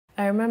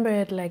I remember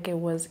it like it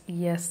was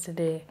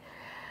yesterday,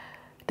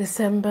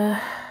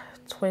 December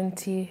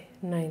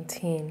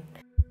 2019.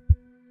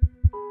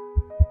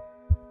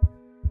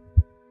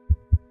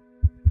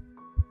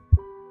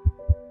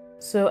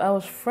 So I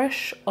was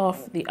fresh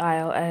off the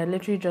aisle. I had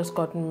literally just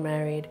gotten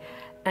married,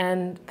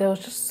 and there was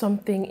just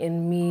something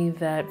in me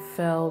that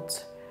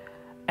felt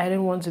I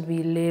didn't want to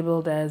be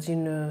labeled as, you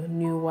know,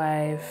 new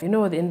wife. You know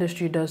what the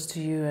industry does to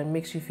you and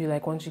makes you feel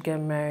like once you get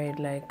married,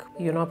 like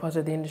you're not part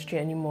of the industry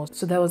anymore.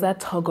 So there was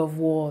that tug of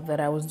war that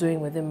I was doing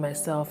within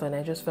myself, and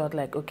I just felt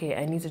like, okay,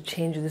 I need to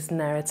change this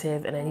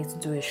narrative and I need to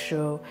do a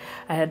show.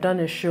 I had done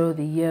a show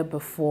the year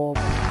before.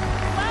 Welcome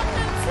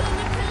to the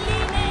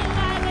Kaline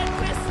Live at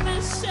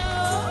Christmas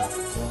show.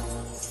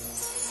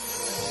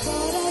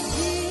 But I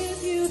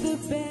give you the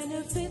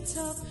benefit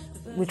of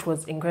which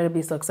was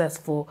incredibly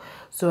successful.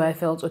 So I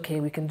felt, okay,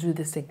 we can do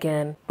this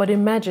again. But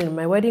imagine,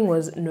 my wedding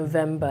was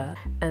November,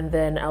 and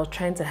then I was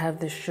trying to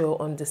have this show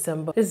on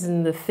December. This is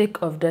in the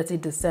thick of dirty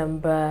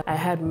December. I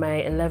had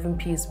my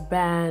 11-piece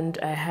band,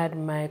 I had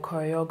my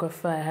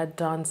choreographer, I had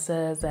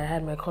dancers, I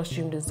had my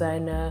costume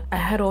designer. I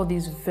had all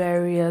these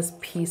various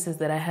pieces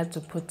that I had to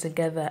put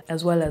together,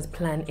 as well as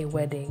plan a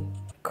wedding.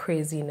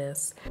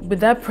 Craziness. With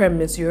that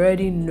premise, you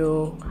already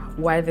know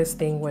why this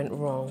thing went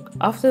wrong.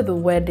 After the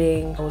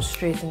wedding, I was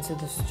straight into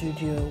the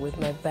studio with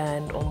my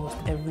band almost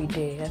every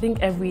day. I think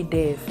every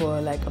day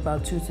for like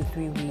about 2 to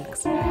 3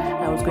 weeks.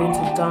 I was going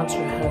to dance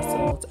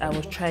rehearsals. I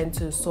was trying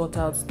to sort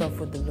out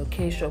stuff with the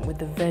location, with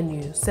the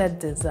venue, set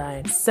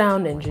design,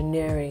 sound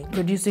engineering,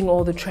 producing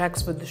all the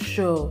tracks for the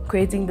show,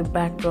 creating the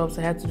backdrops.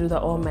 I had to do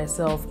that all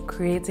myself,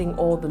 creating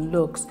all the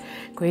looks,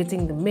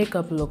 creating the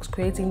makeup looks,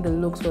 creating the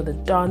looks for the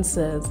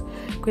dancers,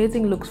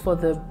 creating looks for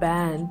the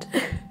band.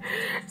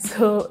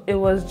 So it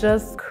was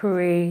just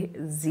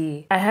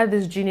crazy. I had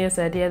this genius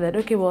idea that,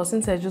 okay, well,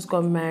 since I just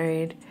got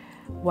married,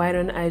 why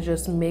don't I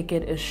just make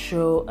it a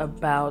show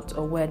about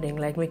a wedding,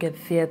 like make it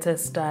theater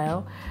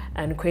style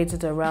and create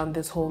it around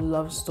this whole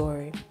love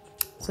story.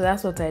 So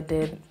that's what I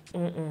did.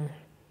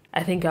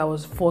 I think I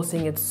was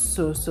forcing it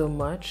so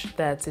much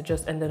that it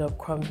just ended up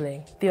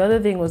crumbling. The other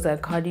thing was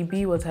that Cardi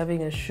B was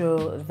having a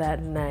show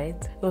that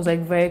night. It was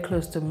like very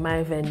close to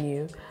my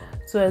venue.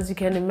 So as you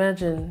can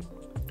imagine,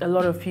 a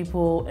lot of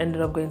people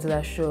ended up going to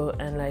that show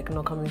and like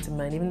not coming to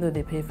mine. Even though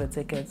they paid for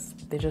tickets,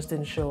 they just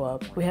didn't show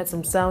up. We had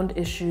some sound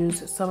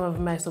issues. Some of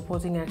my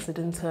supporting acts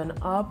didn't turn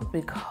up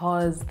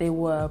because they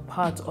were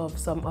part of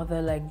some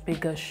other like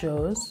bigger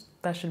shows.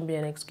 That shouldn't be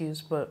an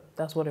excuse, but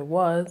that's what it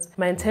was.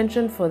 My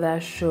intention for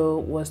that show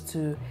was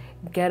to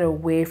get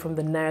away from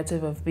the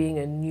narrative of being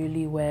a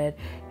newlywed,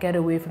 get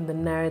away from the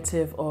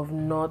narrative of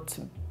not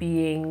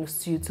being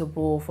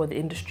suitable for the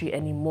industry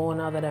anymore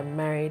now that I'm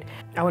married.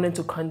 I wanted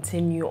to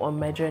continue on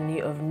my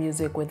journey of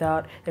music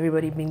without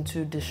everybody being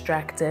too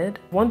distracted.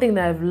 One thing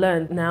that I've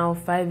learned now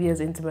 5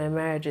 years into my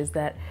marriage is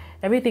that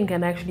everything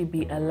can actually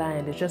be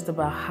aligned. It's just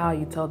about how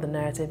you tell the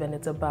narrative, and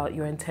it's about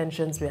your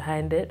intentions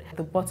behind it.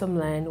 The bottom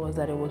line was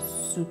that it was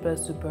super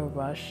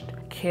rushed,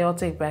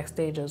 chaotic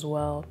backstage as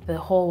well. The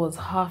hall was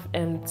half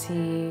empty.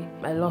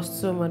 I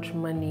lost so much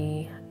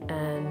money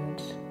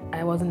and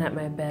I wasn't at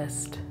my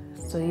best.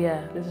 So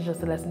yeah, this is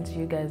just a lesson to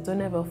you guys.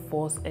 Don't ever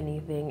force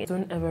anything.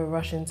 Don't ever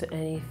rush into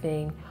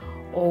anything.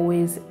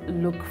 Always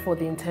look for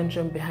the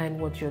intention behind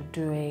what you're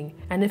doing.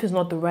 And if it's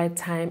not the right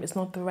time, it's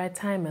not the right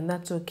time, and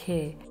that's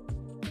okay.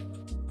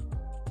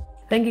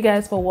 Thank you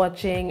guys for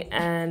watching,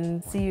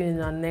 and see you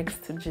in our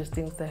next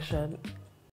gisting session.